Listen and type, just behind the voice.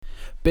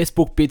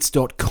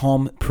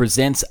bestbookbits.com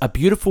presents A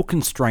Beautiful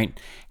Constraint,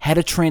 How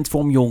to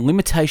Transform Your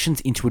Limitations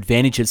into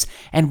Advantages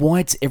and Why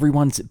It's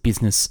Everyone's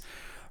Business.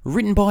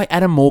 Written by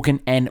Adam Morgan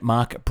and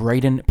Mark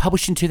Barden,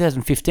 published in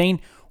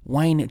 2015,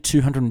 weighing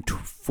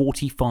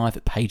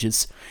 245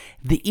 pages.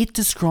 It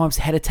describes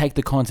how to take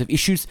the kinds of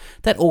issues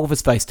that all of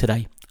us face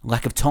today.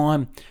 Lack of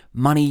time,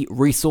 money,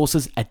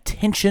 resources,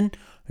 attention,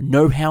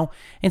 know-how,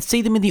 and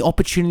see them in the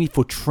opportunity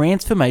for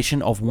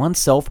transformation of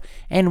oneself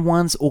and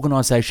one's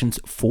organization's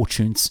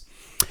fortunes.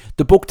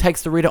 The book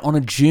takes the reader on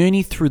a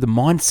journey through the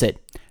mindset,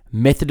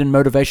 method and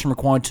motivation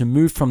required to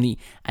move from the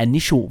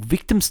initial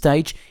victim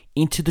stage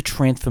into the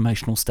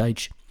transformational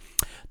stage.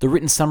 The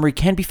written summary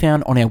can be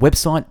found on our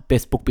website,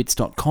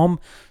 bestbookbits.com.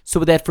 So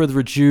without further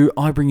ado,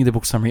 I bring you the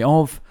book summary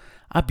of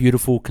A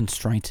Beautiful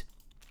Constraint.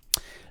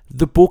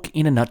 The book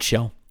in a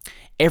nutshell.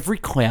 Every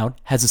cloud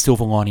has a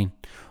silver lining.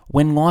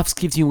 When life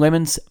gives you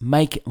lemons,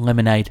 make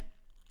lemonade.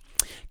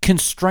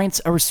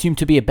 Constraints are assumed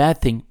to be a bad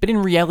thing, but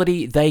in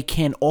reality, they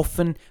can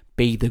often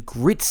be the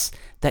grits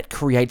that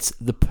creates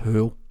the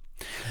pearl.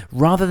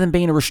 Rather than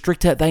being a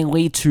restrictor, they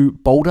lead to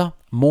bolder,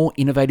 more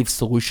innovative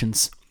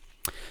solutions.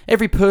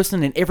 Every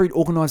person and every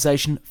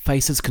organization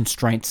faces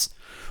constraints.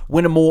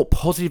 When a more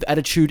positive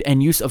attitude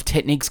and use of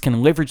techniques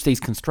can leverage these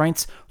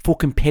constraints for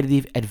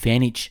competitive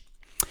advantage.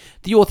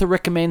 The author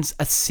recommends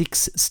a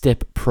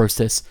 6-step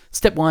process.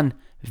 Step 1,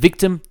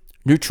 victim,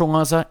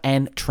 neutralizer,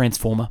 and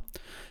transformer.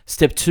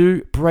 Step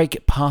 2,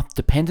 break path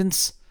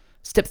dependence.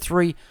 Step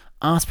 3,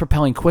 ask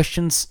propelling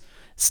questions.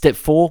 Step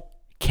 4,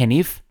 can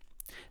if.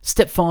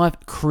 Step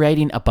 5,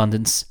 creating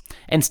abundance.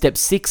 And step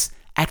 6,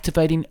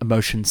 activating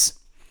emotions.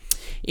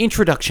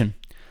 Introduction.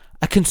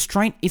 A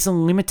constraint is a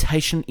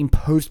limitation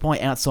imposed by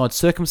outside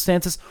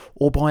circumstances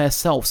or by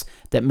ourselves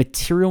that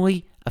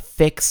materially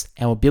affects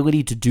our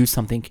ability to do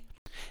something.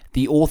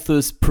 The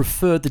authors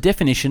prefer the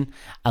definition,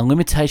 a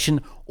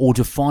limitation or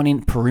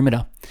defining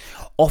perimeter.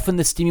 Often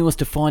the stimulus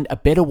to find a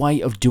better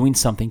way of doing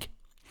something.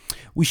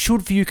 We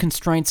should view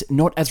constraints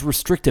not as a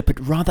restrictor, but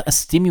rather a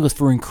stimulus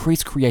for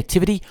increased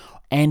creativity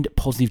and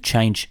positive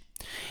change.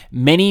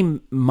 Many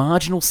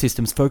marginal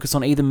systems focus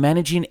on either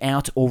managing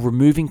out or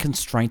removing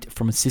constraint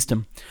from a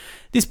system.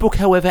 This book,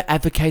 however,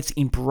 advocates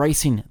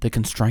embracing the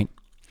constraint.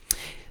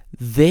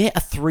 There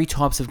are 3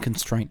 types of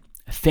constraint.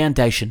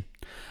 Foundation.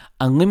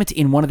 A limit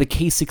in one of the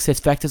key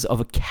success factors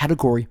of a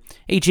category,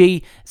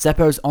 e.g.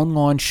 Zappos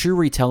online shoe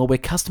retailer where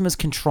customers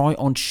can try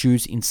on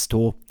shoes in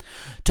store.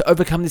 To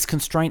overcome this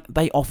constraint,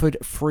 they offered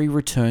free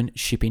return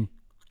shipping.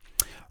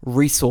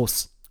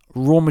 Resource,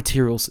 raw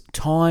materials,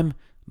 time,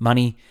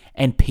 money,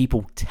 and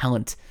people,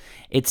 talent,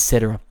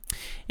 etc.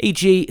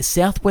 E.g.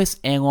 Southwest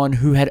Airline,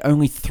 who had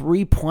only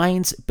 3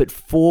 planes but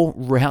 4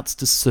 routes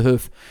to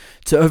serve.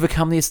 To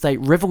overcome this, they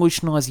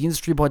revolutionized the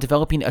industry by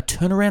developing a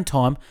turnaround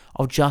time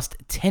of just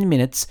 10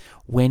 minutes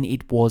when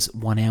it was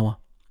 1 hour.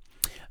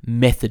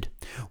 Method,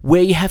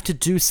 where you have to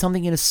do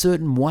something in a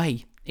certain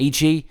way.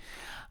 E.g.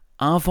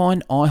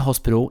 Arvine Eye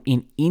Hospital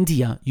in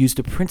India used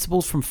the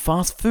principles from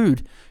fast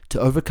food to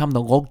overcome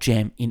the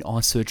logjam in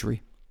eye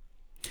surgery.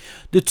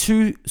 The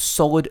 2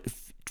 solid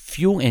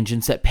fuel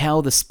engines that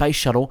power the space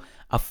shuttle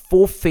are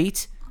 4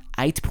 feet,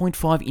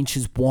 8.5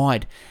 inches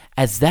wide,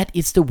 as that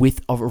is the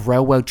width of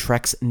railroad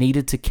tracks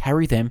needed to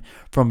carry them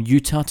from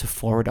Utah to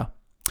Florida.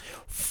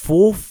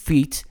 4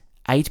 feet,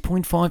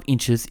 8.5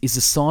 inches is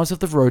the size of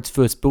the roads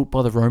first built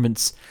by the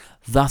Romans.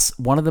 Thus,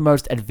 one of the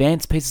most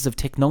advanced pieces of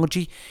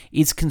technology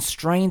is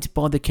constrained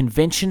by the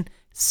convention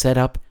set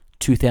up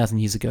 2,000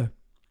 years ago.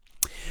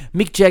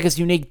 Mick Jagger's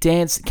unique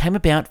dance came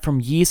about from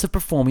years of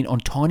performing on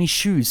tiny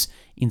shoes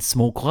in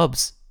small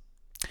clubs.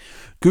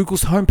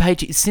 Google's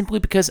homepage is simply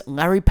because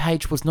Larry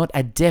Page was not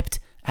adept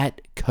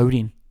at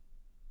coding.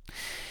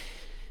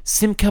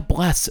 Simcha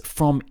Blas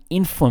from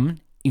Inflam,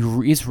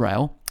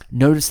 Israel,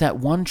 noticed that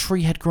one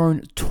tree had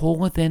grown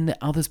taller than the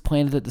others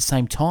planted at the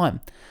same time.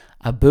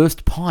 A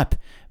burst pipe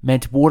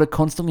meant water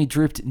constantly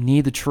dripped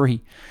near the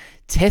tree.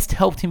 Test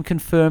helped him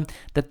confirm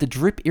that the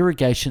drip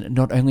irrigation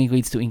not only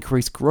leads to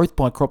increased growth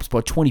by crops by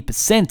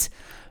 20%,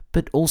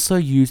 but also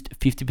used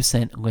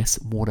 50%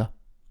 less water.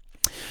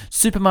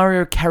 Super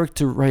Mario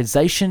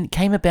characterization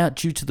came about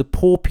due to the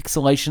poor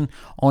pixelation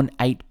on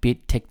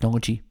 8-bit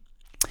technology.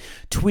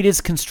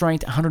 Twitter's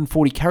constraint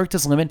 140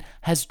 characters limit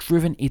has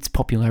driven its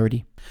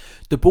popularity.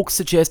 The book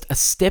suggests a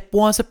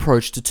stepwise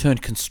approach to turn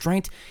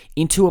constraint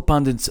into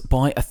abundance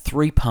by a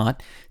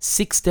 3-part,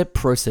 6-step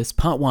process.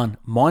 Part 1,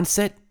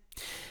 mindset.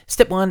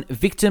 Step 1,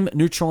 victim,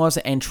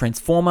 neutralizer, and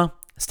transformer.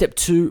 Step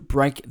 2,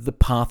 break the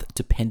path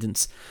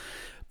dependence.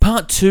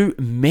 Part 2,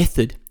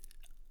 method.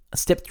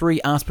 Step 3,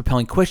 ask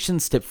propelling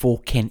questions. Step 4,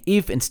 can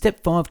if. And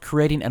step 5,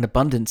 creating an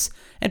abundance.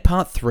 And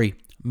part 3,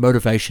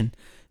 motivation.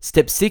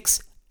 Step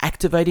 6,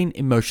 activating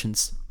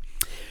emotions.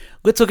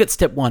 Let's look at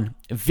step 1,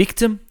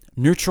 victim,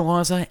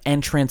 neutralizer,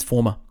 and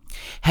transformer.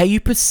 How you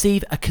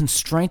perceive a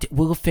constraint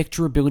will affect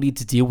your ability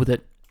to deal with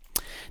it.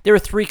 There are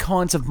 3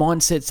 kinds of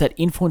mindsets that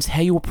influence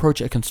how you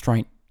approach a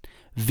constraint.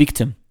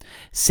 Victim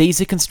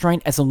sees a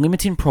constraint as a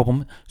limiting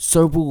problem,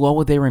 so will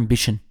lower their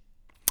ambition.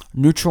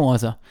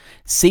 Neutralizer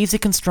sees a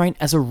constraint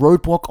as a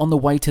roadblock on the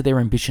way to their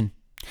ambition.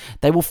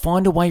 They will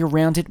find a way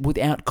around it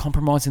without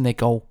compromising their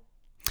goal.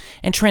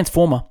 And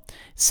Transformer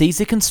sees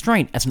a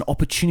constraint as an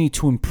opportunity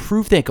to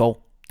improve their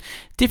goal.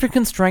 Different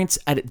constraints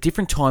at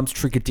different times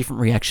trigger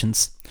different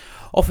reactions.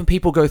 Often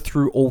people go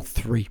through all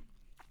three.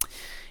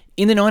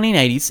 In the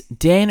 1980s,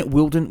 Dan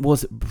Wilden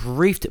was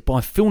briefed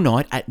by Phil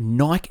Knight at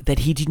Nike that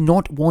he did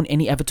not want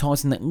any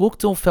advertising that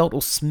looked or felt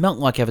or smelt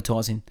like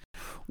advertising.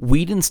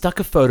 Whedon stuck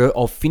a photo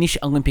of Finnish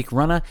Olympic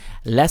runner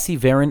Lassi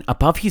Veren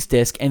above his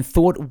desk and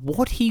thought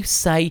what he'd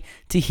say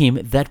to him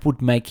that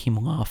would make him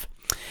laugh.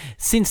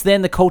 Since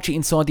then, the culture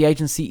inside the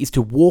agency is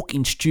to walk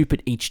in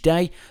stupid each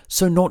day,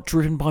 so not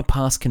driven by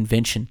past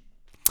convention.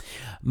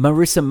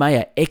 Marissa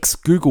Mayer,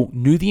 ex-Google,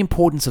 knew the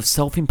importance of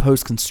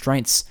self-imposed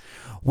constraints.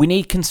 We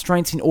need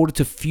constraints in order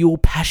to fuel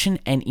passion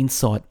and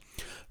insight.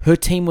 Her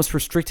team was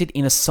restricted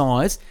in a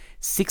size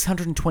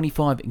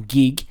 625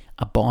 gig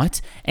a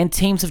byte and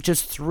teams of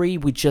just 3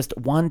 with just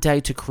 1 day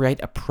to create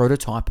a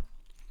prototype.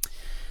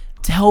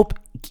 To help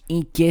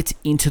get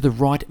into the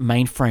right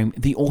mainframe,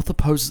 the author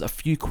poses a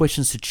few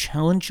questions to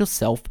challenge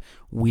yourself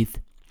with.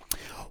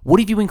 What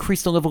if you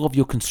increase the level of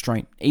your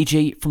constraint,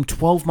 e.g. from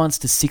 12 months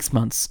to 6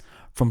 months,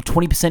 from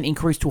 20%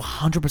 increase to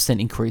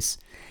 100% increase?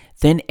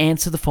 Then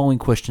answer the following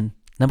question.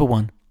 Number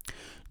 1,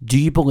 do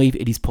you believe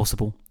it is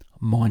possible?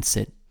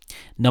 Mindset.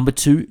 Number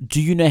 2,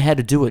 do you know how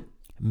to do it?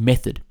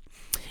 Method.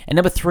 And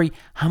number 3,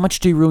 how much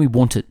do you really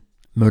want it?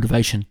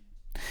 Motivation.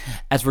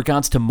 As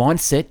regards to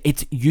mindset,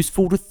 it's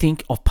useful to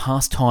think of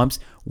past times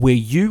where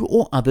you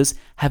or others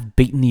have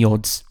beaten the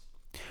odds.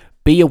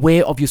 Be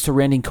aware of your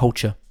surrounding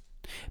culture,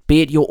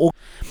 be it your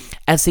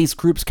as these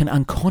groups can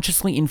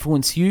unconsciously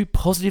influence you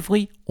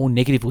positively or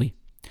negatively.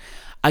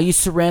 Are you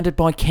surrounded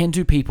by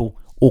can-do people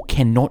or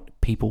cannot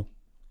people?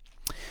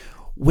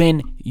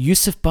 When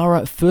Yusuf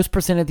Burra first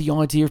presented the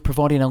idea of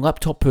providing a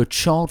laptop per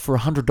child for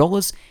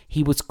 $100,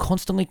 he was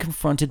constantly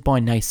confronted by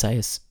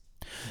naysayers.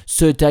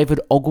 Sir David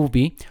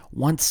Ogilvy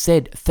once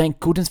said, "Thank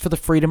goodness for the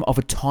freedom of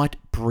a tight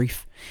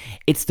brief.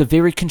 It's the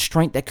very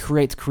constraint that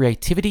creates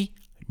creativity,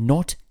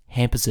 not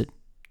hampers it."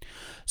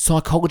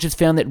 Psychologists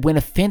found that when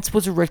a fence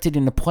was erected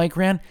in a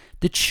playground,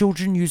 the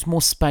children used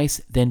more space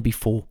than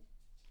before.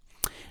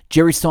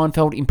 Jerry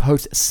Seinfeld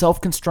imposed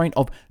self-constraint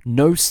of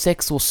no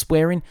sex or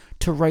swearing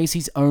to raise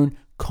his own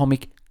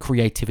comic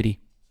creativity.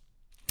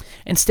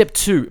 And step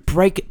 2,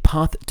 break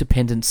path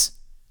dependence.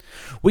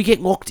 We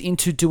get locked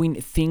into doing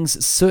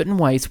things certain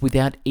ways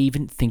without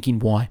even thinking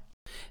why.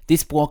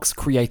 This blocks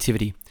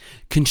creativity.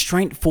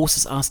 Constraint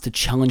forces us to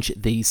challenge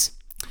these.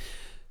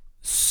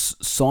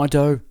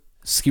 Saido,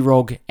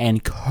 Skirog,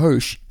 and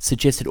Koch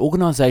suggested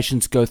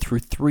organizations go through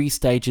 3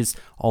 stages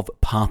of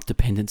path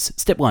dependence.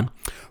 Step 1,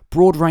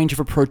 broad range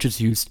of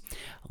approaches used,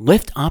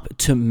 left up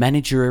to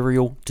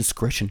managerial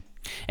discretion.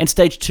 And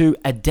stage 2,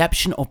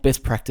 adaptation of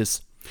best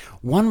practice.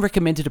 One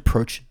recommended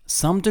approach,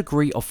 some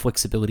degree of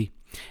flexibility.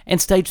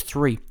 And stage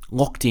 3,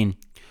 locked in,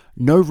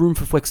 no room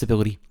for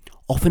flexibility.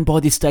 Often by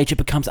this stage it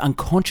becomes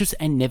unconscious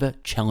and never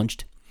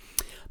challenged.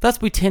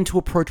 Thus we tend to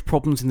approach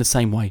problems in the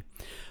same way.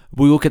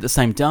 We look at the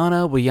same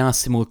data, we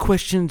ask similar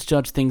questions,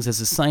 judge things as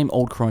the same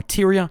old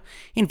criteria,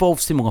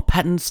 involve similar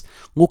patterns,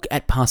 look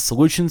at past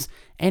solutions,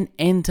 and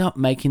end up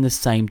making the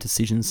same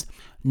decisions.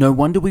 No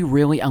wonder we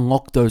rarely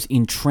unlock those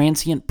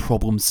intransient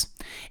problems.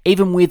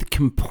 Even with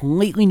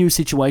completely new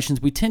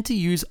situations, we tend to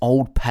use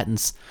old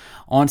patterns.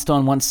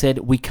 Einstein once said,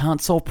 "We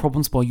can't solve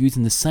problems by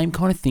using the same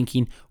kind of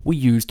thinking we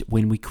used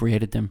when we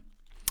created them."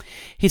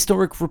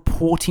 Historic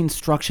reporting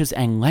structures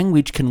and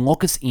language can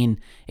lock us in,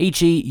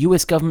 e.g.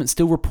 US government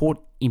still report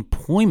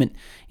employment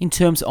in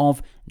terms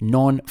of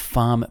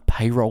non-farm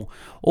payroll.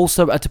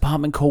 Also, a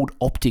department called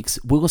optics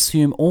will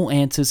assume all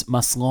answers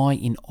must lie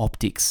in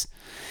optics.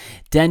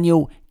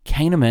 Daniel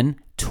Kahneman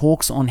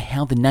talks on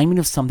how the naming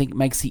of something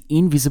makes the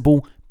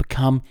invisible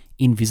become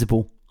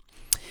invisible.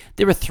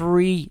 There are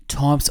 3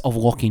 types of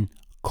lock-in: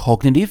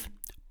 cognitive,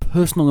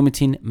 personal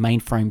limiting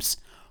mainframes;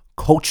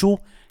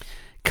 cultural,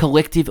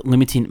 collective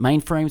limiting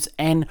mainframes;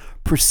 and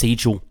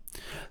procedural.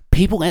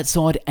 People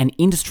outside an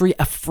industry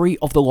are free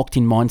of the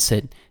locked-in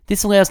mindset.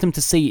 This allows them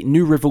to see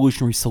new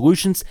revolutionary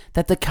solutions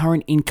that the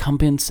current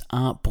incumbents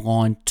are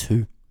blind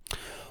to.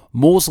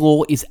 Moore's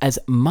Law is as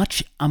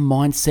much a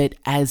mindset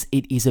as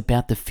it is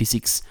about the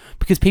physics,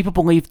 because people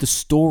believe the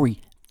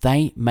story,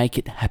 they make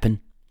it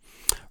happen.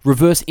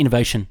 Reverse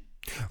innovation.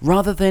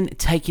 Rather than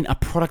taking a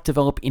product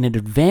developed in an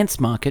advanced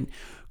market,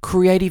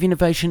 creative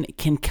innovation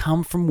can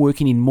come from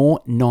working in more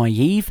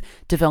naive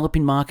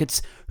developing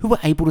markets who are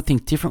able to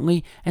think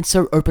differently and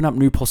so open up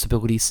new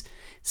possibilities.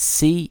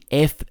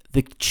 CF,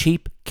 the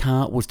cheap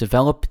car, was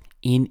developed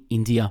in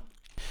India.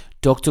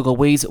 Dr.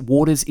 Louise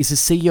Waters is the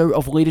CEO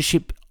of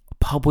Leadership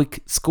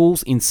Public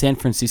Schools in San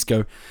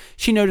Francisco.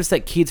 She noticed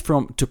that kids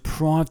from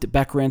deprived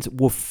backgrounds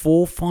were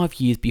 4 or 5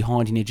 years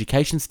behind in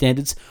education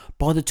standards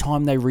by the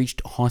time they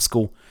reached high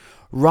school.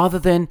 Rather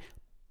than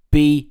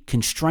be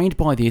constrained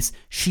by this,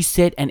 she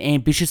set an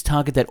ambitious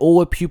target that all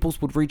her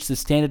pupils would reach the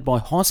standard by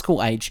high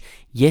school age,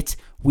 yet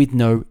with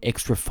no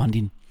extra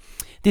funding.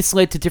 This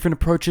led to different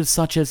approaches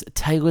such as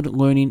tailored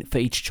learning for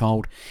each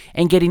child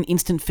and getting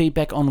instant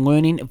feedback on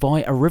learning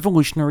via a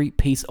revolutionary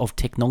piece of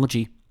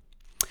technology.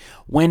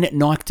 When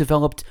Nike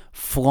developed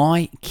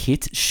Fly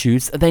Kit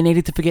shoes, they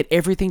needed to forget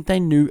everything they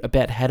knew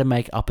about how to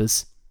make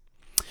uppers.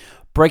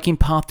 Breaking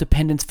path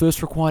dependence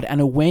first required an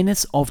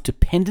awareness of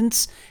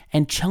dependence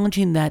and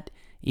challenging that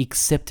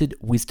accepted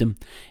wisdom,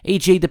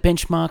 e.g. the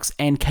benchmarks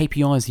and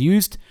KPIs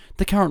used,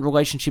 the current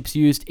relationships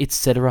used,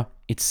 etc.,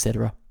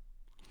 etc.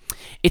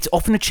 It's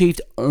often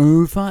achieved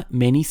over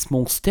many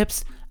small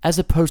steps as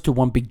opposed to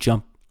one big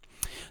jump.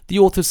 The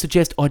authors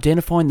suggest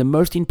identifying the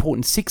most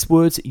important 6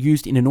 words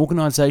used in an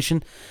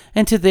organization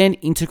and to then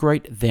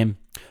integrate them.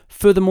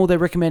 Furthermore, they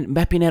recommend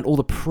mapping out all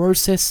the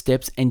process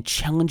steps and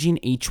challenging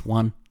each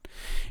one.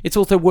 It's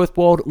also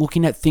worthwhile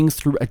looking at things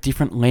through a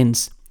different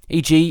lens,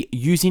 e.g.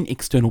 using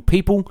external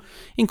people,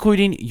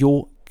 including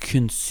your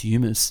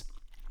consumers.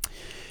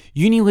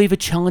 Unilever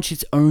challenged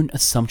its own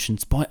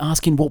assumptions by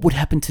asking what would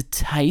happen to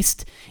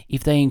taste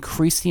if they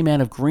increased the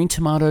amount of green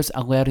tomatoes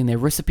allowed in their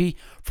recipe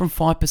from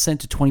 5%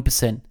 to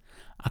 20%,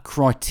 a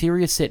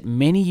criteria set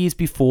many years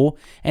before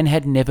and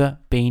had never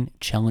been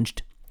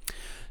challenged.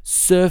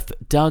 Surf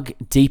dug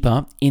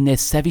deeper in their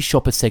Savvy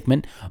Shopper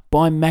segment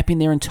by mapping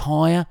their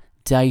entire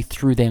day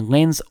through their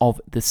lens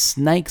of the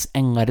snakes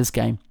and ladders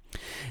game.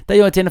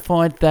 They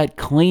identified that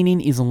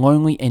cleaning is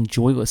lonely and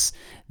joyless.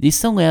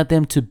 This allowed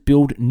them to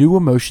build new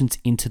emotions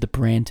into the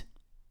brand.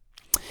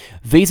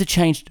 Visa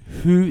changed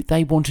who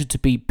they wanted to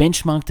be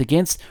benchmarked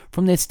against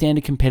from their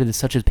standard competitors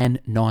such as and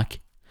Nike.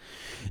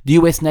 The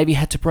US Navy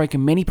had to break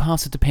many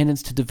paths of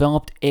dependence to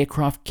develop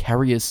aircraft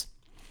carriers.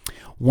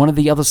 One of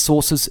the other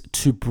sources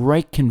to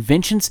break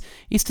conventions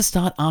is to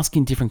start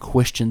asking different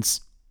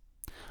questions.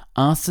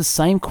 Ask the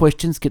same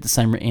questions, get the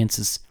same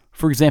answers.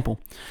 For example,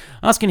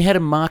 asking how to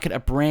market a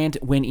brand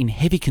when in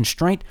heavy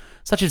constraint,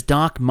 such as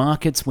dark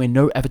markets where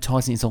no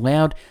advertising is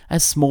allowed,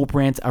 as small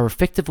brands are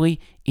effectively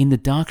in the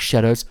dark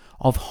shadows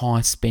of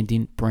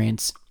high-spending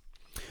brands.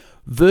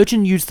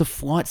 Virgin used the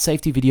flight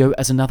safety video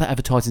as another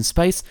advertising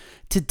space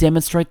to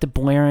demonstrate the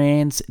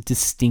brand's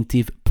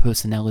distinctive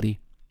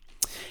personality.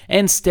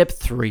 And step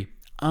 3,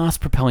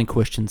 ask propelling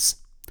questions.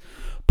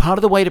 Part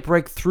of the way to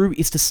break through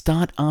is to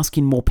start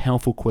asking more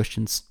powerful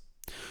questions.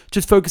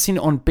 Just focusing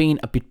on being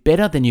a bit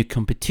better than your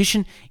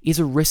competition is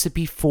a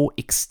recipe for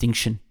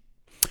extinction.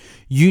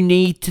 You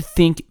need to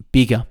think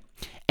bigger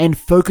and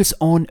focus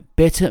on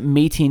better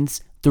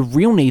meetings, the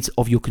real needs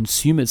of your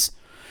consumers.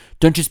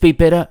 Don't just be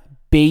better,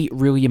 be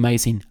really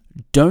amazing.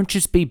 Don't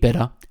just be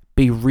better,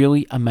 be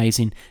really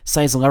amazing,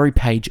 says Larry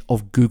Page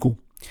of Google.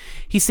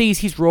 He sees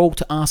his role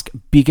to ask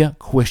bigger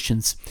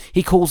questions.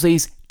 He calls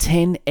these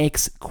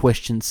 10x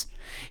questions.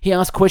 He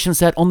asks questions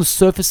that on the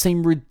surface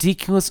seem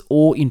ridiculous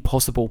or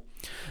impossible,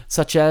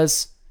 such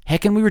as, how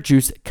can we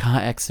reduce car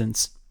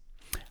accidents?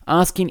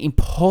 Asking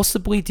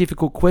impossibly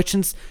difficult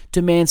questions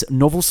demands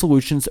novel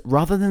solutions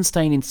rather than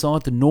staying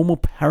inside the normal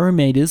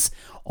parameters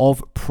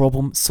of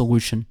problem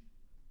solution.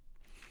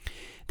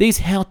 These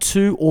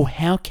how-to or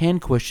how-can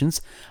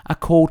questions are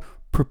called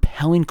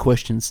propelling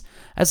questions,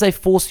 as they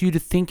force you to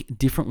think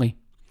differently.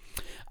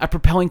 A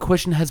propelling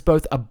question has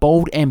both a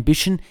bold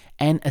ambition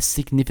and a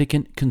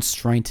significant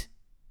constraint.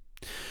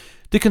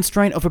 The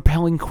constraint of a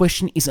propelling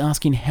question is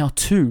asking how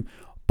to,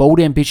 bold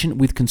ambition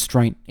with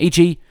constraint,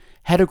 e.g.,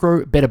 how to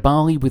grow better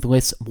barley with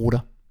less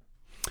water.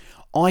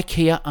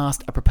 IKEA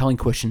asked a propelling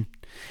question,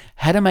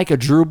 how to make a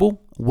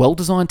durable,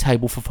 well-designed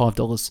table for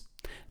 $5.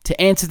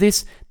 To answer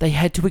this, they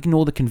had to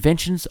ignore the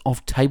conventions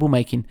of table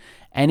making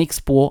and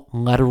explore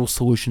lateral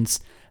solutions.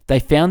 They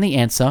found the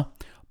answer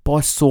by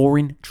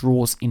sawing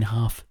drawers in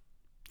half.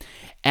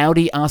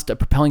 Audi asked a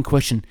propelling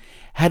question,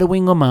 how to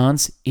win Le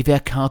Mans if our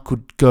car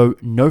could go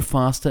no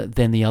faster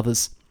than the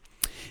others?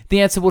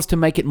 The answer was to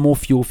make it more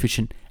fuel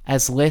efficient,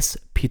 as less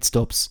pit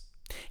stops.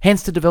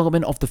 Hence the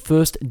development of the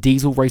first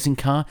diesel racing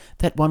car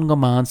that won Le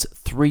Mans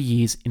 3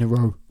 years in a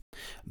row.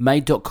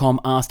 Made.com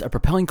asked a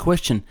propelling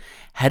question,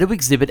 how to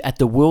exhibit at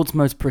the world's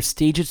most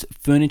prestigious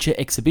furniture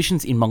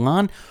exhibitions in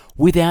Milan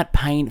without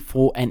paying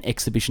for an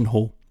exhibition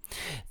hall.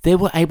 They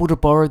were able to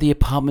borrow the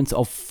apartments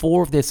of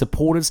 4 of their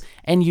supporters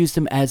and use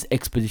them as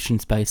exhibition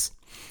space.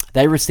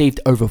 They received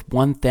over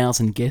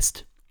 1,000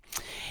 guests.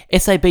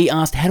 SAB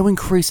asked how to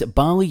increase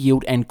barley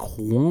yield and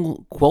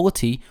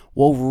quality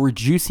while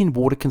reducing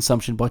water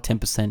consumption by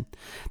 10%.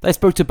 They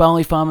spoke to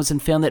barley farmers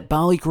and found that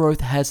barley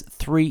growth has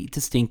 3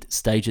 distinct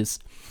stages.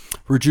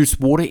 Reduced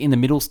water in the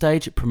middle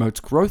stage promotes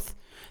growth.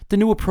 The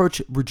new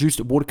approach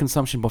reduced water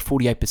consumption by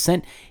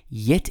 48%,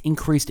 yet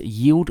increased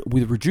yield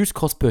with reduced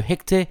cost per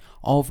hectare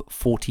of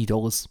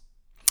 $40.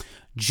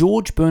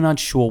 George Bernard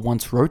Shaw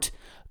once wrote,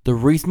 "The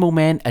reasonable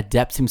man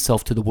adapts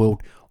himself to the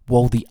world,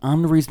 while the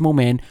unreasonable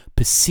man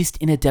persists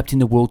in adapting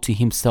the world to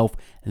himself.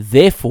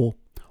 Therefore,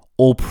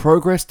 all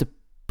progress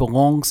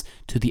belongs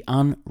to the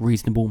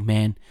unreasonable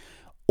man.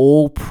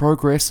 All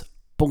progress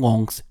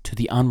belongs to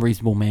the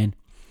unreasonable man."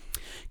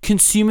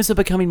 Consumers are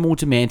becoming more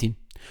demanding.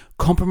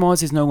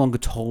 Compromise is no longer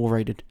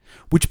tolerated,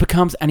 which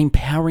becomes an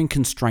empowering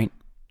constraint.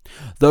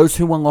 Those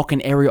who unlock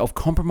an area of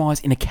compromise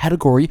in a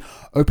category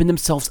open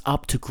themselves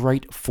up to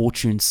great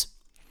fortunes.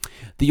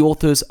 The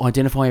authors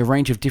identify a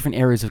range of different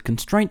areas of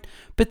constraint,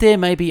 but there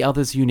may be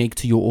others unique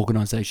to your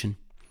organization.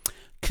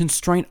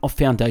 Constraint of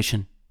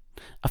foundation.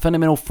 A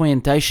fundamental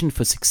foundation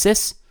for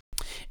success,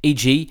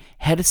 e.g.,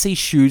 how to see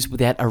shoes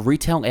without a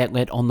retail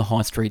outlet on the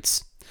high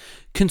streets.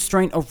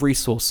 Constraint of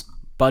resource,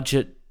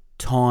 budget,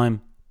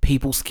 time,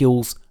 people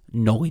skills,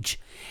 knowledge.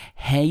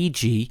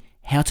 E.g.,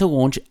 how to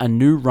launch a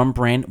new rum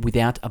brand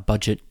without a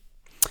budget.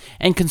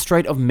 And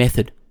constraint of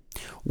method.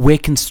 We're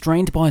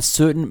constrained by a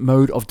certain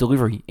mode of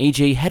delivery,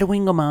 e.g., how to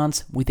win Le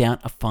Mans without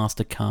a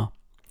faster car.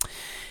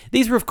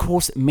 These are, of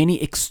course,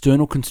 many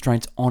external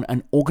constraints on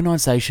an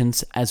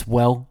organization's as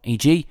well,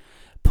 e.g.,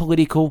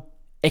 political,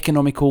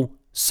 economical,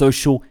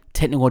 social,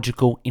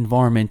 technological,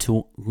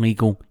 environmental,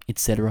 legal,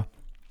 etc.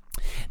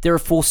 There are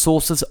 4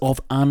 sources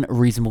of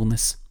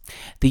unreasonableness.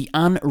 The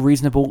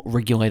unreasonable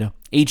regulator,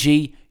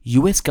 e.g.,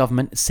 US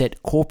government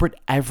set corporate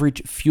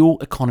average fuel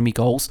economy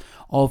goals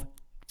of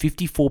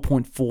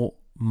 54.4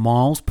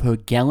 miles per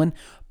gallon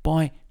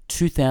by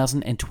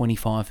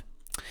 2025.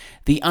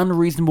 The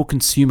unreasonable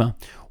consumer.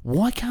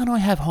 Why can't I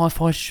have high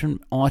fashion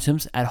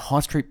items at high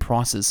street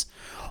prices?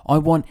 I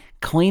want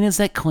cleaners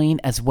that clean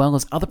as well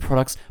as other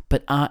products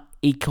but are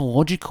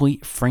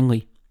ecologically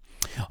friendly.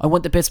 I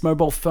want the best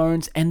mobile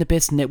phones and the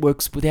best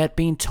networks without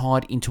being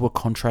tied into a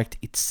contract,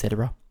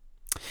 etc.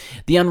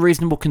 The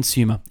unreasonable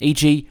consumer,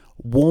 e.g.,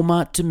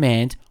 Walmart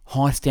demand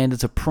high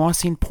standards of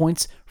pricing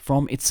points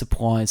from its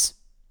suppliers.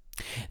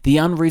 The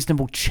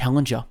unreasonable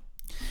challenger.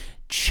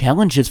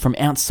 Challenges from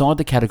outside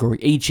the category,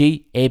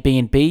 e.g.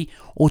 Airbnb,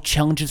 or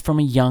challenges from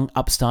a young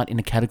upstart in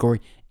a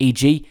category,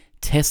 e.g.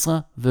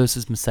 Tesla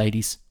versus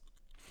Mercedes.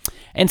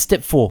 And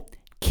step 4,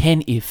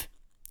 can-if.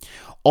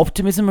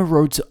 Optimism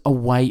erodes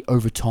away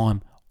over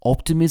time.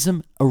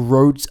 Optimism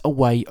erodes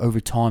away over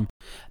time.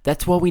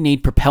 That's why we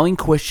need propelling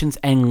questions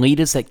and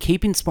leaders that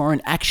keep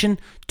inspiring action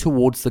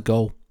towards the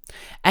goal.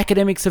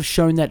 Academics have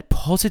shown that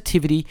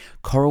positivity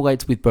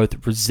correlates with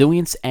both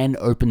resilience and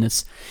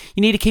openness.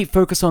 You need to keep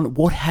focused on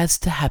what has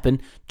to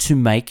happen to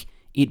make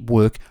it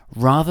work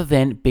rather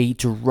than be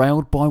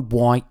derailed by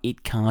why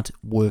it can't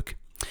work.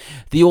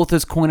 The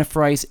authors coin a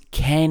phrase,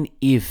 can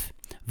if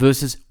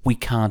versus we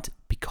can't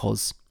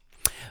because.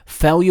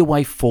 Fail your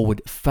way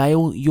forward.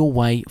 Fail your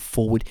way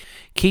forward.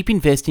 Keep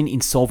investing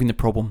in solving the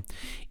problem.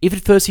 If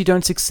at first you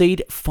don't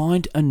succeed,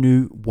 find a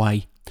new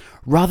way.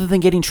 Rather than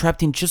getting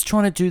trapped in just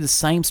trying to do the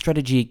same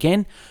strategy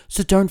again,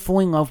 so don't fall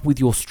in love with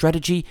your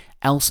strategy,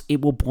 else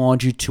it will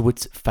blind you to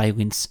its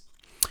failings.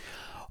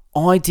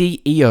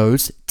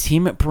 IDEO's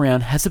Tim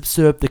Brown has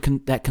observed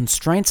that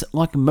constraints,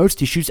 like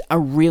most issues, are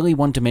really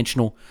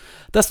one-dimensional.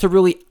 Thus, to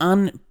really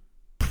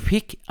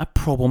unpick a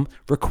problem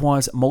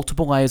requires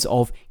multiple layers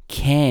of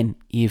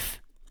can-if.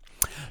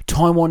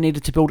 Taiwan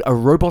needed to build a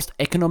robust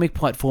economic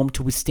platform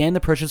to withstand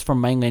the pressures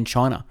from mainland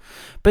China,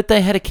 but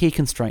they had a key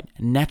constraint,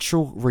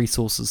 natural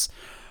resources.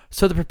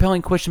 So the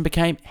propelling question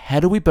became, how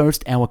do we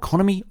boost our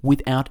economy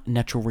without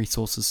natural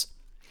resources?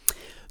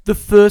 The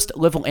first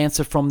level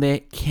answer from their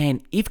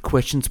can-if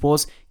questions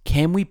was,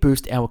 can we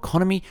boost our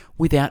economy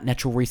without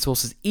natural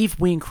resources if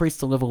we increase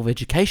the level of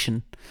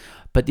education?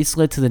 But this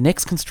led to the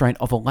next constraint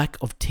of a lack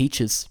of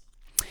teachers.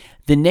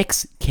 The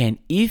next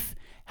can-if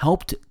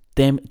helped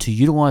them to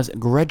utilize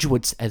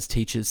graduates as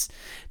teachers.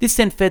 This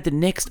then fed the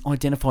next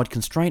identified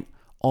constraint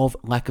of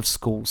lack of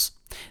schools.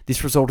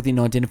 This resulted in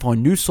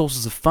identifying new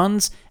sources of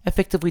funds,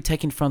 effectively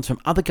taking funds from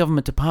other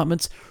government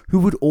departments who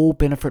would all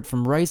benefit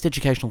from raised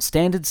educational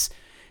standards.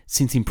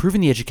 Since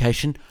improving the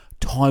education,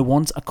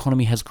 Taiwan's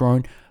economy has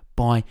grown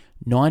by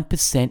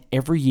 9%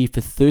 every year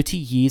for 30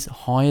 years,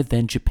 higher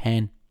than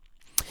Japan.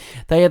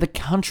 They are the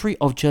country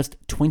of just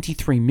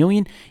 23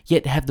 million,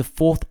 yet have the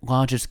 4th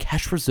largest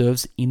cash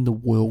reserves in the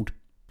world.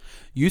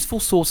 Useful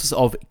sources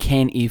of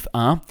can-if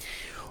are,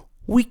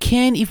 we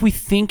can if we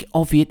think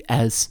of it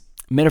as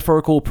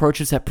metaphorical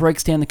approaches that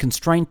breaks down the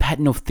constrained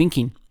pattern of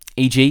thinking,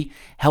 e.g.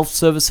 health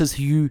services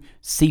who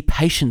see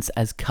patients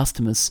as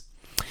customers.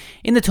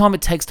 In the time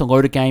it takes to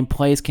load a game,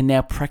 players can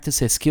now practice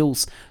their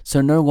skills, so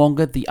no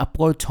longer the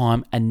upload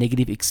time a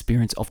negative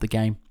experience of the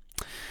game.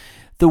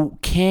 The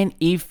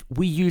can-if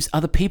we use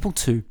other people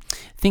to.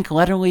 Think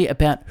laterally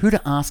about who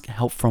to ask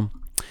help from.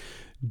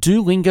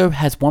 Duolingo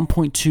has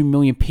 1.2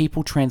 million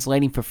people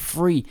translating for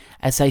free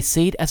as they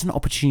see it as an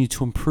opportunity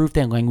to improve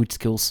their language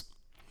skills.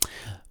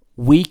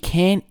 We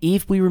can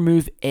if we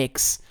remove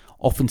X.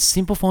 Often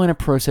simplifying a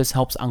process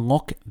helps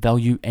unlock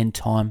value and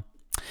time.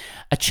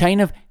 A chain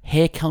of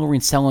hair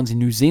colouring salons in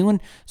New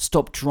Zealand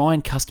stopped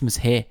drying customers'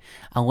 hair,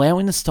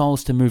 allowing the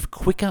stylist to move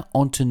quicker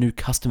onto new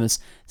customers,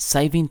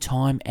 saving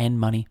time and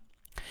money.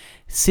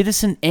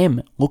 Citizen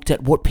M looked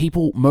at what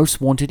people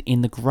most wanted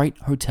in the great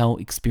hotel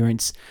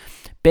experience.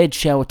 Bed,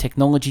 shower,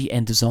 technology,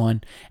 and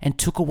design, and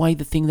took away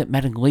the thing that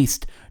mattered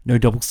least. No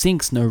double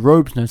sinks, no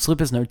robes, no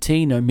slippers, no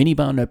tea, no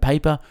minibar, no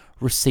paper,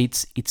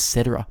 receipts,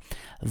 etc.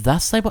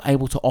 Thus, they were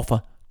able to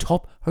offer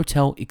top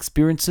hotel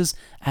experiences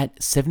at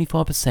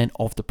 75%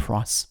 of the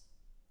price.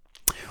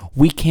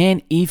 We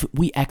can if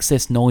we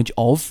access knowledge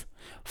of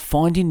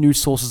finding new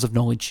sources of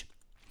knowledge.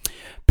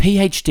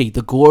 PhD,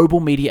 the global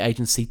media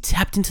agency,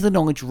 tapped into the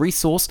knowledge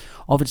resource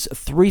of its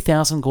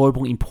 3,000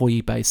 global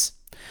employee base.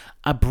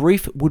 A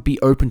brief would be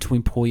open to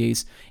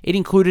employees. It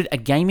included a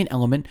gaming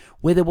element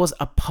where there was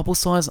a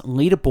publicized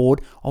leaderboard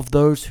of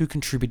those who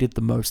contributed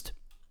the most.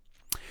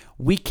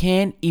 We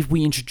can if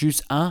we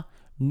introduce a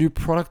new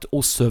product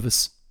or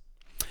service.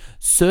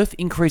 Surf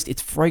increased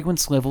its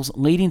fragrance levels,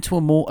 leading to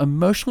a more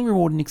emotionally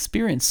rewarding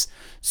experience.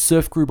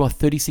 Surf grew by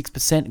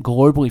 36%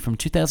 globally from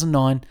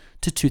 2009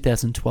 to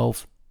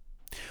 2012.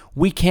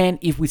 We can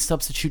if we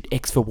substitute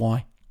X for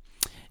Y,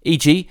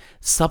 e.g.,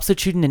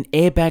 substituting an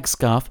airbag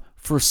scarf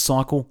for a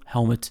cycle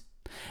helmet,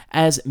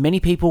 as many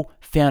people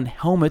found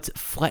helmets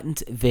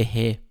flattened their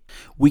hair.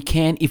 We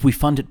can if we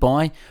fund it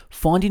by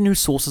finding new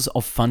sources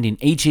of funding,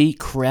 e.g.,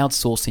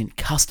 crowdsourcing,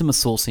 customer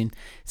sourcing,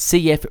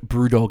 CF,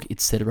 Brewdog,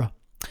 etc.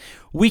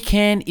 We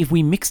can if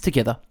we mix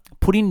together,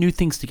 putting new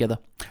things together.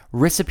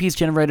 Recipes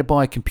generated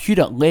by a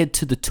computer led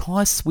to the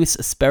Thai Swiss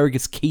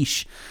asparagus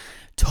quiche.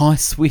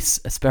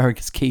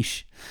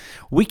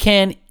 We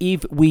can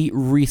if we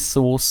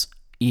resource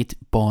it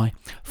by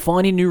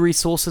finding new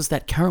resources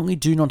that currently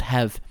do not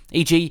have,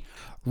 e.g.,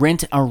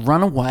 Rent a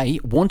Runaway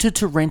wanted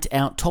to rent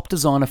out top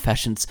designer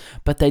fashions,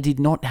 but they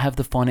did not have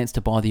the finance to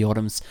buy the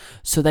items,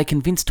 so they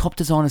convinced top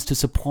designers to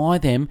supply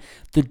them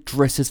the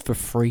dresses for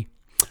free.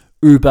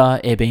 Uber,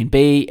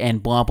 Airbnb,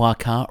 and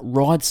BlaBlaCar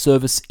ride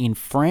service in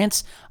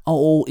France are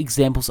all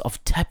examples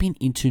of tapping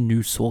into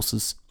new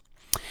sources.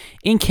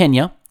 In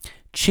Kenya,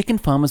 chicken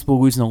farmers were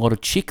losing a lot of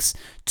chicks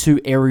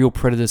to aerial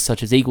predators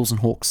such as eagles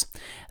and hawks.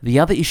 The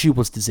other issue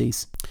was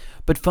disease.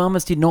 But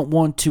farmers did not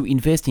want to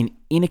invest in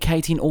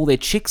inoculating all their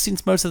chicks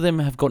since most of them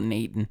have gotten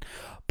eaten.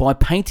 By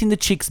painting the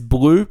chicks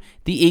blue,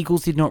 the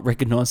eagles did not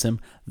recognize them,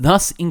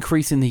 thus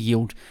increasing the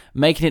yield,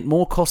 making it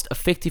more cost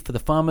effective for the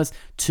farmers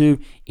to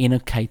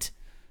inoculate.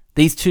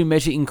 These two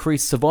measures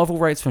increased survival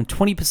rates from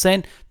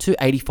 20% to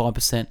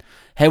 85%.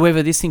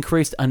 However, this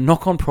increased a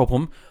knock-on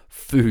problem: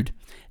 food.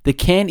 The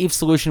can-if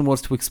solution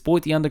was to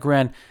exploit the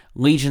underground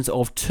legions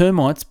of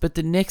termites, but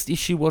the next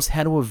issue was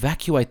how to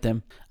evacuate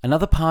them.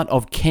 Another part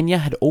of Kenya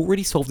had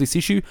already solved this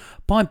issue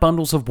by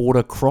bundles of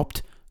water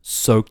cropped,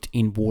 soaked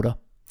in water.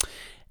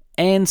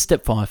 And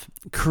step 5,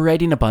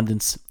 creating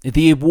abundance.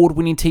 The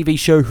award-winning TV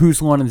show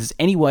Whose Line Is This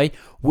Anyway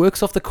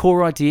works off the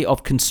core idea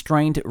of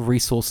constrained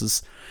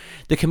resources.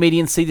 The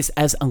comedians see this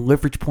as a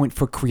leverage point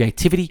for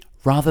creativity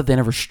rather than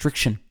a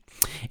restriction.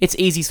 It's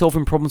easy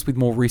solving problems with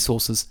more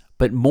resources,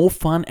 but more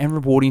fun and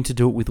rewarding to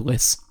do it with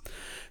less.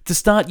 To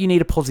start, you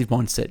need a positive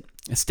mindset.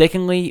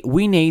 Secondly,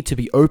 we need to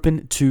be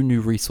open to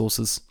new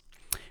resources.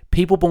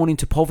 People born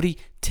into poverty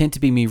tend to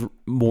be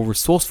more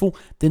resourceful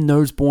than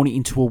those born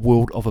into a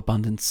world of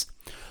abundance.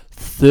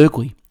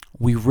 Thirdly,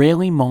 we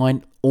rarely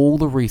mind all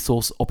the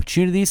resource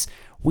opportunities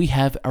we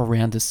have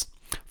around us.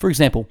 For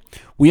example,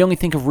 we only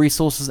think of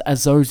resources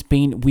as those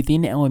being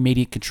within our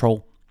immediate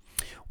control.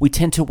 We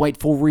tend to wait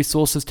for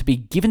resources to be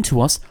given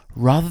to us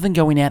rather than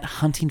going out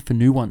hunting for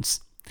new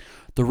ones.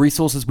 The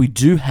resources we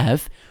do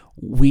have,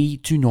 we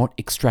do not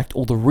extract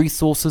all the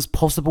resources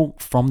possible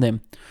from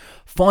them.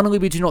 Finally,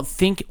 we do not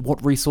think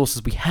what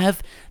resources we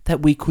have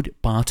that we could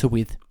barter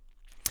with.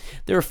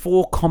 There are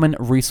 4 common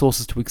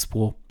resources to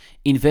explore.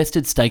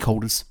 Invested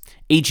stakeholders,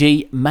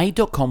 e.g.,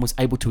 Made.com was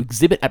able to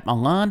exhibit at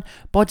Milan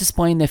by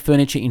displaying their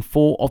furniture in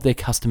 4 of their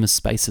customers'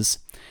 spaces.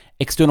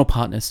 External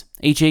partners,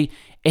 e.g.,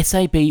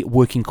 SAB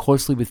working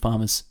closely with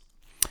farmers.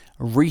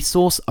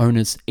 Resource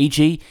owners,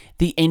 e.g.,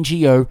 the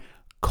NGO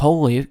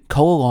Cola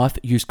Life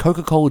used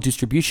Coca-Cola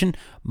distribution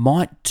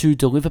might to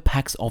deliver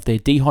packs of their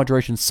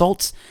dehydration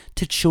salts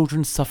to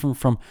children suffering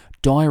from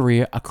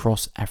diarrhea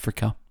across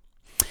Africa.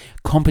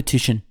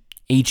 Competition,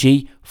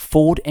 e.g.,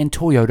 Ford and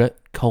Toyota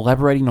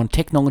collaborating on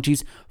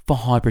technologies for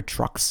hybrid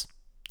trucks.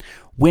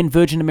 When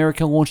Virgin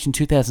America launched in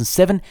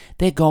 2007,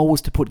 their goal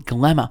was to put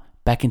glamour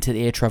back into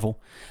air travel.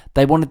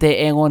 They wanted their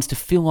airlines to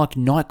feel like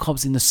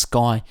nightclubs in the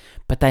sky,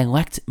 but they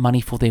lacked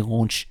money for their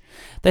launch.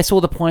 They saw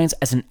the planes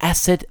as an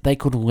asset they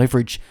could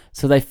leverage,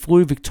 so they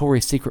flew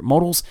Victoria's Secret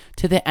models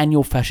to their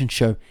annual fashion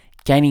show,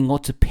 gaining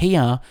lots of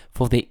PR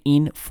for their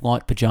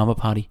in-flight pajama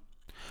party.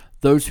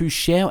 Those who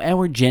share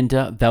our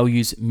agenda,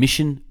 values,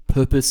 mission,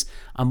 purpose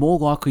are more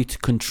likely to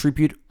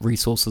contribute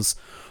resources.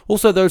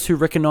 Also, those who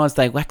recognize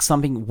they lack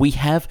something we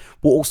have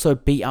will also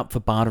be up for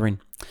bartering.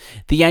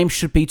 The aim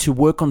should be to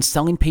work on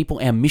selling people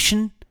our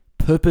mission,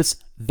 purpose,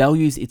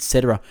 values,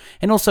 etc.,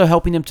 and also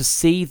helping them to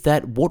see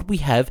that what we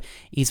have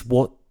is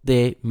what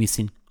they're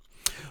missing.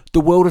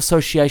 The World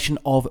Association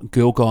of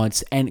Girl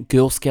Guides and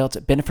Girl Scouts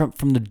benefit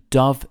from the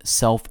Dove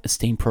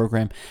Self-Esteem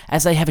Program,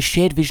 as they have a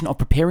shared vision of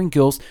preparing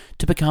girls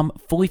to become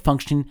fully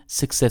functioning,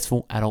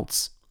 successful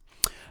adults.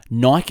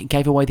 Nike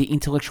gave away the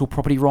intellectual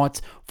property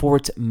rights for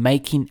its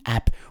Making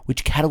app,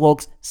 which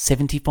catalogs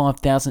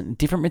 75,000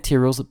 different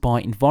materials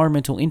by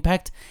environmental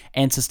impact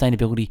and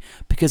sustainability,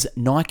 because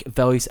Nike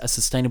values a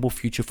sustainable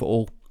future for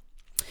all.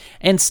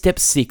 And step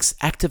 6,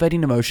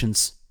 activating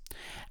emotions.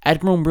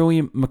 Admiral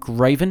William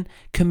McRaven,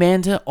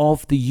 commander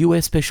of the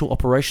US Special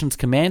Operations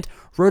Command,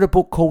 wrote a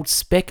book called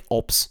Spec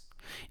Ops.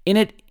 In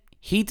it,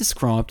 he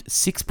described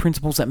 6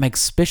 principles that make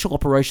special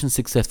operations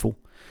successful: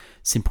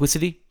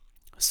 simplicity,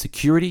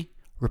 security,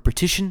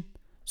 repetition,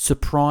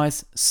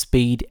 surprise,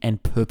 speed,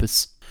 and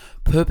purpose.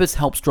 Purpose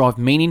helps drive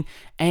meaning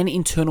and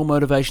internal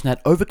motivation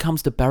that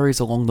overcomes the barriers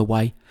along the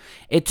way.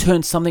 It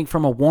turns something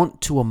from a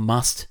want to a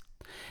must.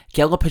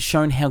 Gallup has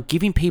shown how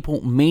giving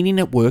people meaning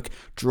at work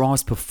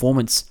drives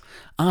performance.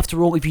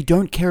 After all, if you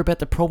don't care about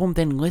the problem,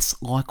 then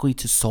less likely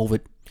to solve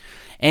it.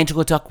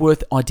 Angela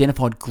Duckworth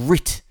identified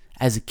grit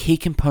as a key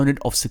component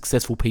of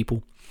successful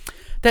people.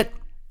 That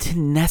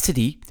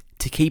tenacity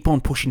to keep on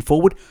pushing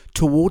forward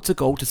towards a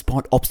goal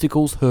despite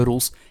obstacles,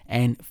 hurdles,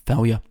 and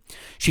failure.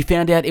 She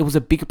found out it was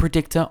a bigger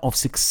predictor of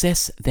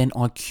success than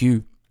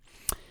IQ.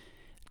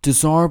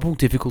 Desirable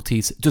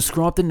difficulties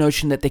describe the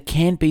notion that there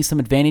can be some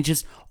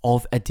advantages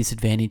of a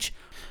disadvantage.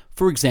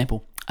 For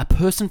example, a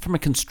person from a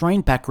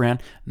constrained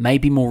background may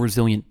be more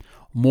resilient,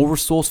 more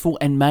resourceful,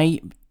 and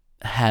may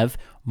have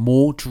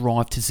more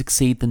drive to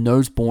succeed than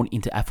those born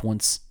into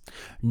affluence.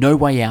 No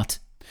way out.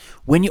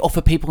 When you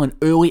offer people an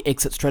early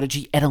exit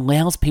strategy, it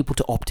allows people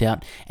to opt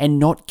out and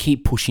not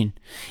keep pushing.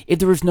 If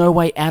there is no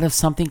way out of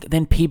something,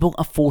 then people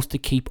are forced to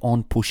keep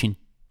on pushing.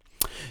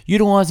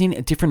 Utilizing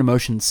different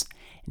emotions.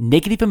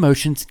 Negative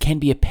emotions can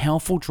be a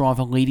powerful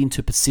driver leading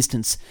to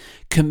persistence,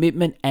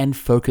 commitment, and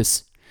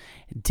focus.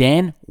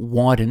 Dan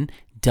Wyden,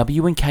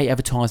 W&K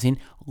Advertising,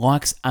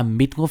 likes a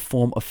middle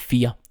form of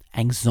fear,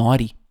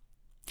 anxiety.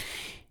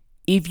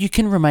 If you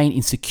can remain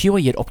insecure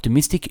yet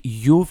optimistic,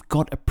 you've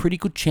got a pretty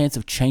good chance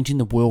of changing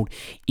the world.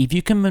 If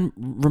you can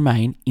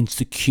remain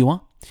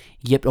insecure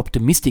yet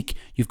optimistic,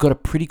 you've got a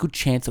pretty good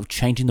chance of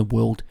changing the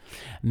world.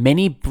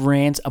 Many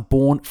brands are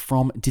born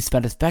from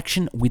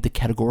dissatisfaction with the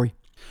category.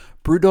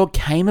 Brewdog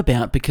came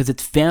about because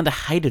its founder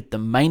hated the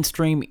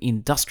mainstream,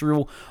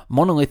 industrial,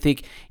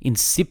 monolithic,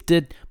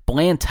 insipid,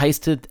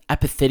 bland-tasted,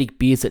 apathetic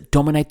beers that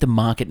dominate the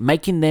market,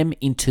 making them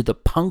into the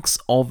punks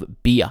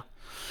of beer.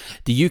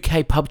 The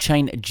UK pub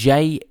chain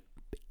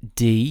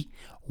J.D.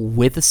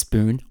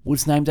 Wetherspoon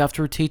was named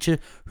after a teacher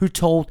who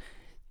told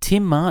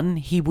Tim Martin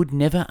he would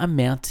never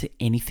amount to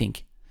anything.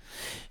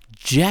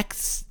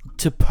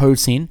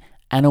 Juxtaposing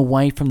and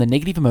away from the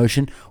negative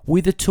emotion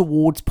with it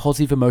towards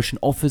positive emotion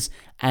offers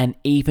an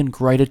even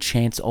greater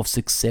chance of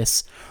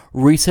success.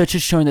 Research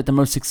has shown that the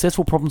most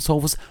successful problem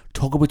solvers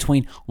toggle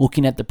between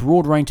looking at the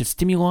broad range of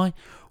stimuli,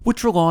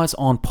 which relies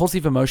on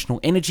positive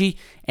emotional energy,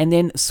 and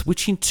then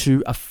switching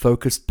to a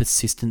focused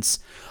persistence,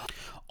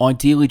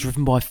 ideally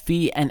driven by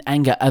fear and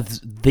anger,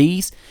 as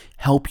these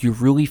help you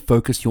really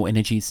focus your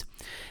energies.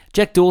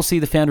 Jack Dorsey,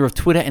 the founder of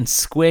Twitter and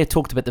Square,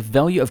 talked about the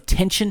value of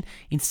tension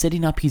in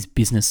setting up his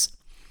business.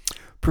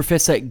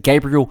 Professor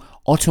Gabriel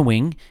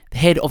Otterwing, the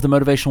head of the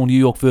Motivational New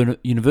York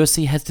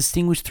University, has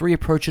distinguished 3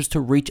 approaches to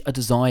reach a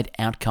desired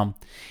outcome.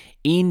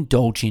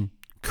 Indulge in.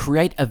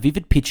 Create a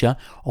vivid picture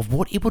of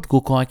what it would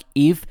look like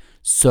if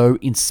so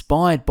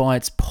inspired by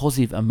its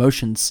positive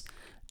emotions.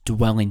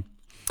 Dwell in.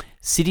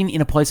 Sitting in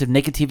a place of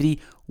negativity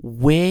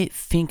where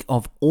think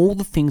of all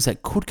the things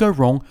that could go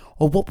wrong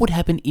or what would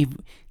happen if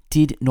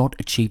did not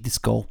achieve this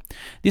goal.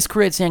 This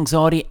creates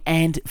anxiety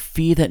and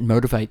fear that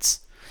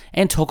motivates.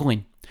 And toggle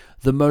in.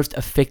 The most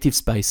effective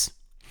space.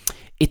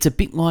 It's a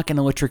bit like an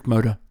electric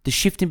motor. The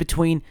shift in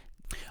between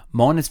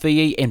minus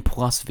VE and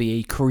plus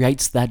VE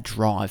creates that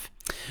drive.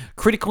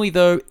 Critically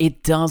though,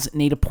 it does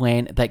need a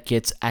plan that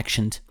gets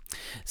actioned.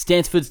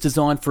 Stanford's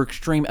Design for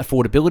Extreme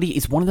Affordability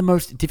is one of the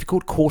most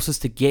difficult courses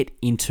to get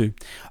into.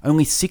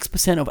 Only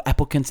 6% of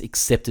applicants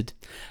accepted.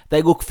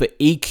 They look for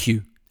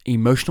EQ,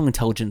 emotional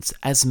intelligence,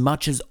 as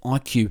much as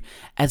IQ,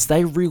 as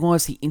they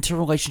realize the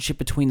interrelationship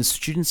between the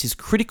students is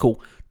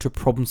critical to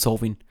problem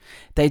solving.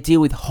 They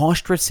deal with high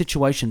stress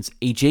situations,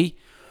 e.g.,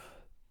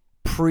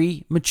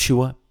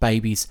 premature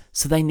babies,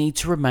 so they need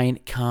to remain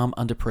calm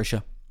under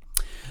pressure.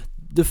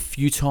 The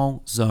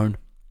futile zone.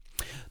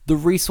 The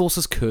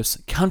resources curse.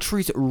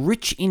 Countries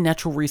rich in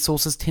natural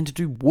resources tend to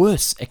do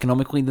worse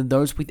economically than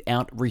those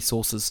without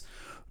resources.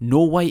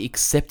 Norway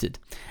accepted,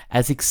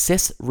 as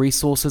excess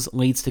resources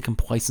leads to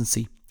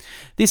complacency.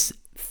 This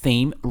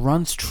theme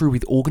runs true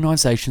with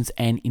organizations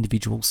and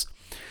individuals.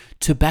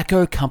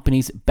 Tobacco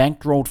companies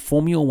bankrolled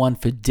Formula One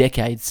for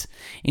decades.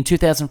 In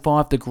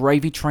 2005, the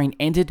gravy train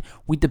ended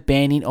with the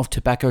banning of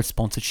tobacco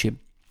sponsorship.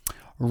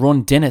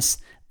 Ron Dennis,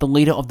 the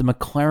leader of the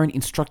McLaren,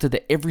 instructed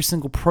that every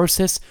single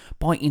process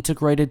be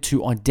integrated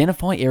to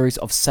identify areas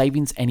of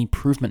savings and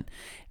improvement.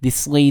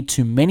 This led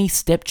to many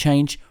step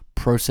change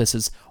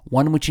processes,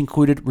 one which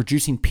included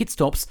reducing pit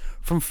stops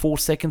from 4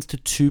 seconds to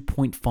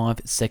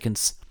 2.5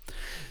 seconds.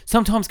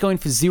 Sometimes going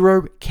for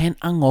 0 can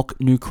unlock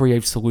new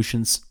creative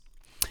solutions.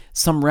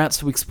 Some routes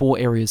to explore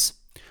areas.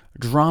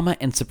 Drama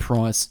and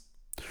surprise.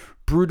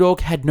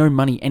 Brewdog had no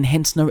money and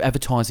hence no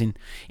advertising,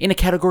 in a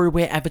category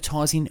where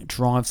advertising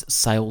drives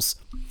sales.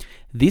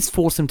 This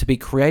forced them to be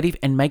creative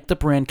and make the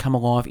brand come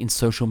alive in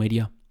social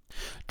media.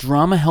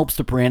 Drama helps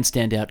the brand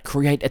stand out,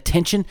 create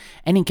attention,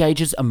 and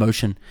engages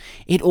emotion.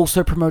 It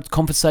also promotes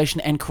conversation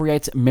and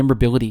creates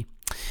memorability.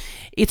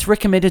 It's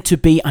recommended to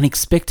be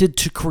unexpected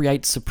to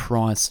create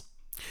surprise.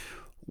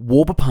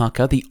 Warburg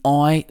Parker, the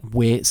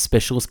eyewear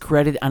specialist,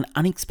 created an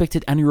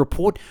unexpected annual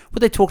report where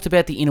they talked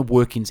about the inner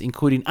workings,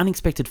 including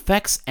unexpected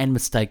facts and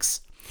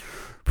mistakes.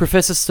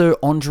 Professor Sir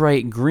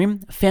Andre Grimm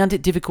found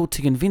it difficult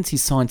to convince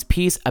his science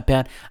peers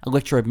about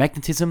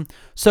electromagnetism,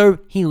 so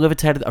he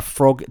levitated a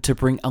frog to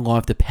bring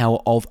alive the power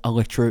of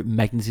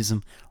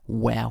electromagnetism.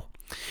 Wow.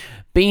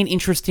 Being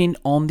interesting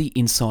on the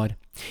inside.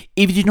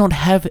 If you do not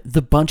have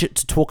the budget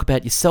to talk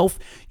about yourself,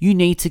 you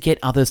need to get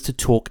others to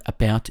talk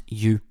about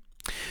you.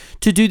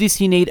 To do this,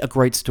 you need a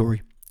great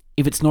story.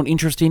 If it's not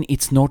interesting,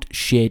 it's not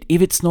shared.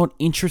 If it's not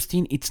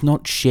interesting, it's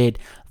not shared.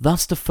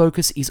 Thus, the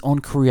focus is on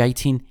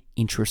creating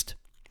interest.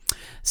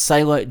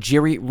 Sailor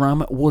Jerry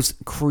Rum was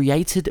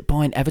created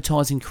by an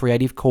advertising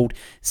creative called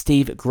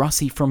Steve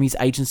Grussi from his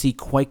agency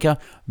Quaker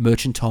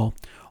Mercantile.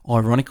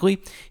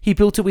 Ironically, he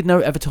built it with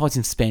no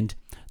advertising spend.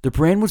 The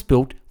brand was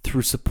built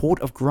through support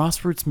of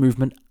grassroots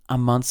movement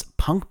amongst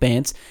punk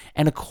bands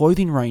and a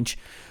clothing range.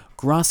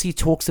 Grassi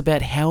talks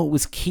about how it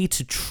was key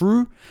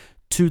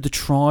to the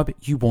tribe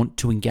you want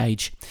to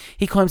engage.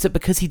 He claims that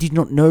because he did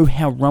not know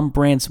how rum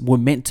brands were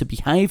meant to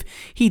behave,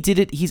 he did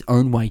it his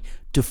own way,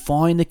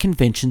 defying the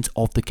conventions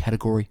of the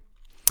category.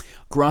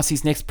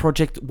 Grassi's next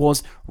project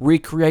was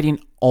recreating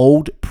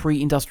old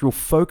pre-industrial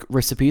folk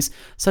recipes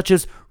such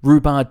as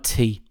rhubarb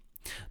tea.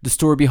 The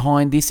story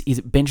behind this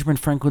is Benjamin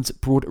Franklin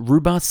brought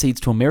rhubarb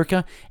seeds to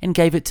America and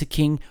gave it to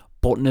King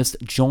botanist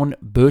John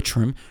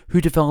Bertram,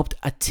 who developed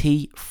a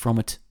tea from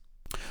it.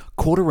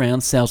 Quarter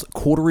Round sells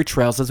corduroy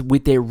trousers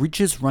with their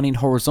ridges running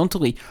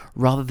horizontally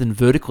rather than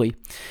vertically.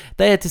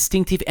 They are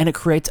distinctive and it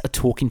creates a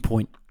talking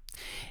point.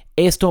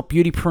 Airstop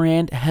Beauty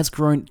brand has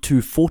grown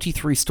to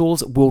 43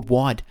 stores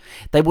worldwide.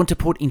 They want to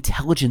put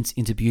intelligence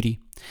into beauty.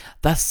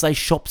 Thus, say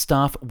shop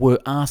staff were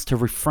asked to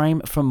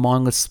refrain from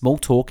mindless small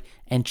talk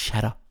and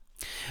chatter.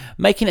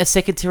 Making a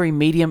secondary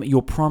medium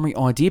your primary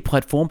idea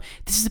platform,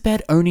 this is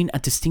about owning a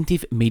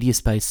distinctive media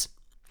space.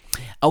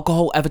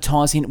 Alcohol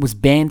advertising was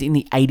banned in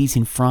the 80s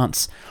in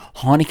France.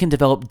 Heineken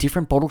developed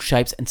different bottle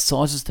shapes and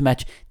sizes to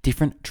match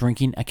different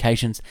drinking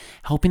occasions,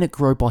 helping it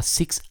grow by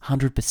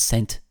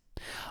 600%.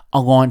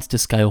 Alliance to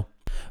scale.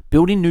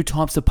 Building new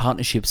types of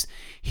partnerships.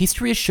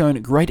 History has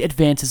shown great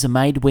advances are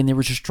made when there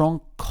is a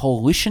strong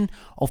coalition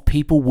of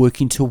people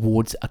working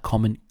towards a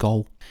common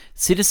goal.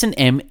 Citizen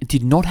M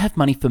did not have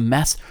money for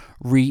mass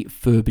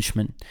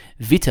refurbishment.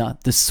 Vita,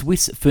 the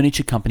Swiss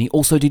furniture company,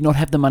 also did not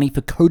have the money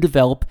for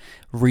co-develop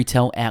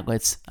retail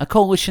outlets. A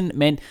coalition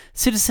meant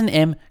Citizen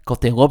M got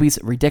their lobbies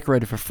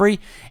redecorated for free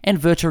and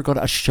Vita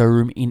got a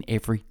showroom in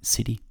every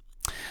city.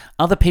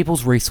 Other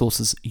people's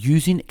resources,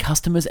 using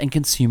customers and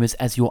consumers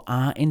as your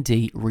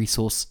R&D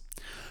resource.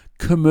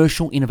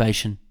 Commercial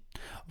innovation.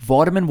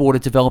 Vitamin Water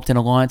developed an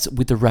alliance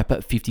with the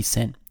rapper 50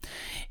 Cent.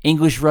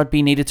 English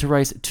Rugby needed to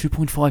raise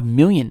 $2.5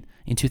 million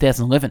in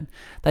 2011.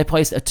 They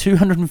placed a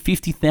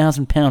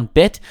 £250,000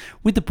 bet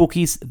with the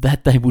bookies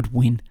that they would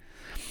win.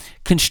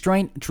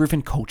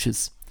 Constraint-driven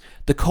cultures.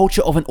 The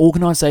culture of an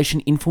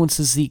organization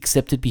influences the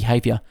accepted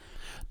behavior.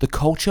 The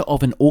culture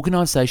of an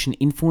organization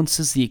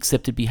influences the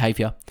accepted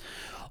behavior.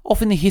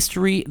 Often the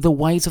history, the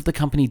ways of the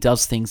company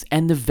does things,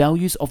 and the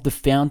values of the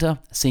founder,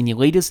 senior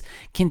leaders,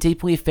 can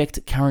deeply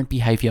affect current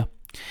behavior.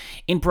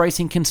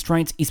 Embracing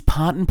constraints is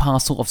part and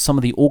parcel of some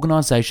of the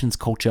organization's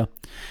culture.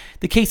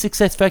 The key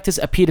success factors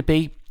appear to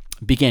be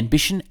big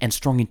ambition and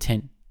strong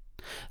intent.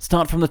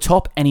 Start from the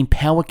top and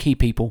empower key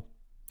people.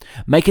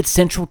 Make it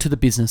central to the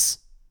business.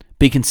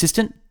 Be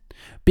consistent.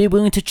 Be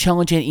willing to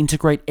challenge and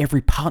integrate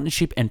every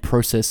partnership and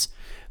process.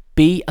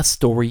 Be a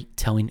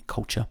storytelling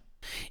culture.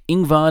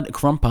 Ingvar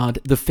Kamprad,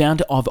 the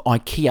founder of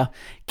IKEA,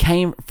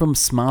 came from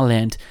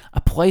Småland,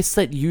 a place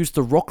that used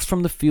the rocks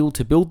from the field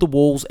to build the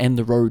walls and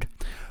the road.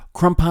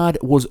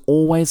 Kamprad was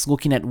always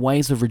looking at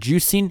ways of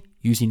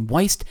using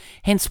waste,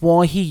 hence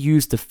why he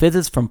used the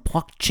feathers from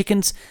plucked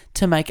chickens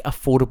to make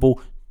affordable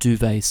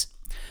duvets.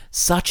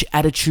 Such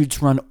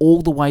attitudes run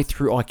all the way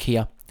through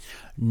IKEA.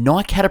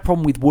 Nike had a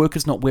problem with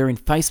workers not wearing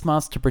face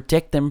masks to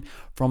protect them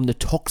from the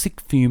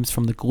toxic fumes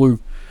from the glue.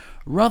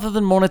 Rather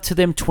than monitor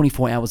them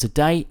 24 hours a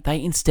day,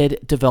 they instead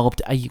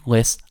developed a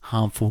less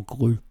harmful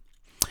glue.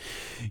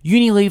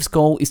 Unilever's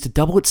goal is to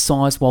double its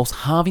size whilst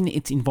halving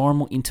its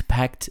environmental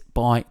impact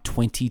by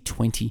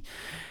 2020.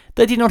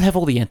 They did not have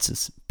all the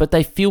answers, but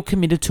they feel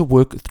committed to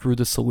work through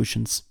the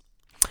solutions.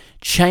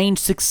 Change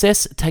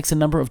success takes a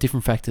number of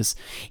different factors.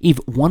 If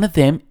one of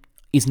them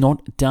is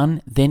not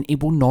done, then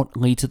it will not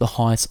lead to the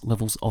highest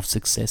levels of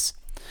success.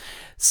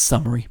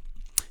 Summary.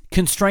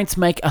 Constraints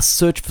make us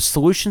search for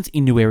solutions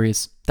in new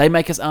areas. They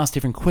make us ask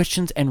different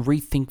questions and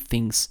rethink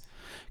things.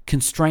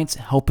 Constraints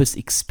help us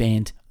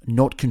expand,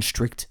 not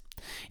constrict.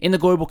 In the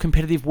global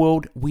competitive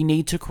world, we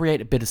need to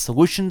create better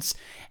solutions,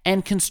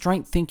 and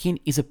constraint thinking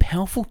is a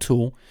powerful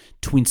tool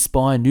to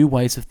inspire new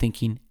ways of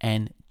thinking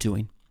and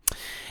doing.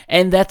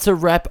 And that's a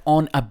wrap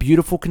on A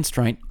Beautiful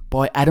Constraint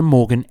by Adam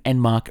Morgan and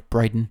Mark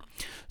Braden.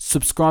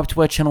 Subscribe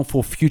to our channel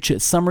for future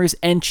summaries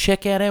and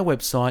check out our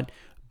website,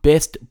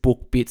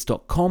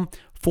 bestbookbits.com,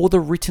 for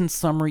the written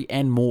summary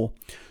and more.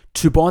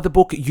 To buy the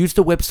book, use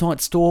the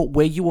website store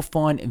where you will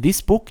find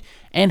this book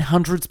and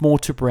hundreds more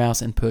to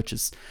browse and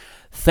purchase.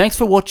 Thanks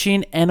for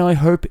watching, and I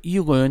hope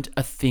you learned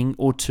a thing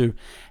or two.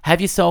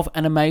 Have yourself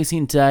an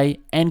amazing day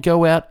and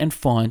go out and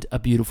find a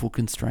beautiful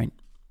constraint.